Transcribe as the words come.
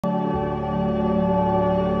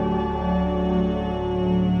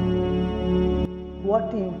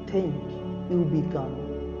what you think, you become.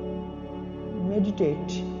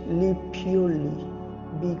 Meditate, live purely,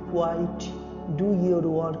 be quiet, do your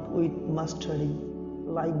work with mastery,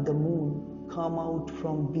 like the moon, come out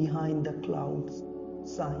from behind the clouds,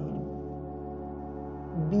 shine.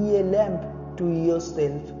 Be a lamp to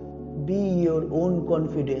yourself, be your own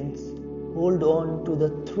confidence, hold on to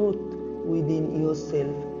the truth within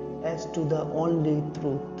yourself as to the only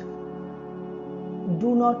truth.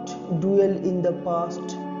 Do not dwell in the past,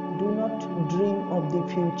 do not dream of the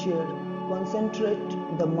future, concentrate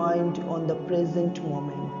the mind on the present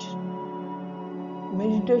moment.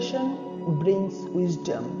 Meditation brings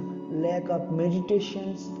wisdom, lack of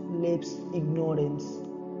meditation leaves ignorance.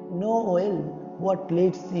 Know well what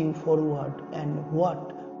leads you forward and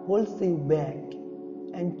what holds you back,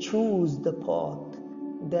 and choose the path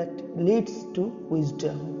that leads to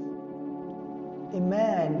wisdom. A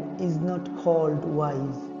man is not called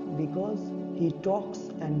wise because he talks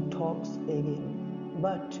and talks again,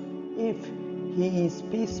 but if he is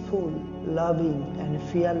peaceful, loving and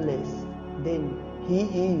fearless, then he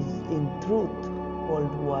is in truth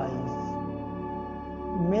called wise.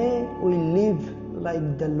 May we live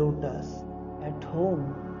like the lotus, at home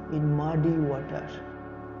in muddy water.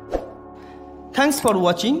 Thanks for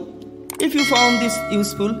watching. If you found this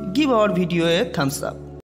useful, give our video a thumbs up.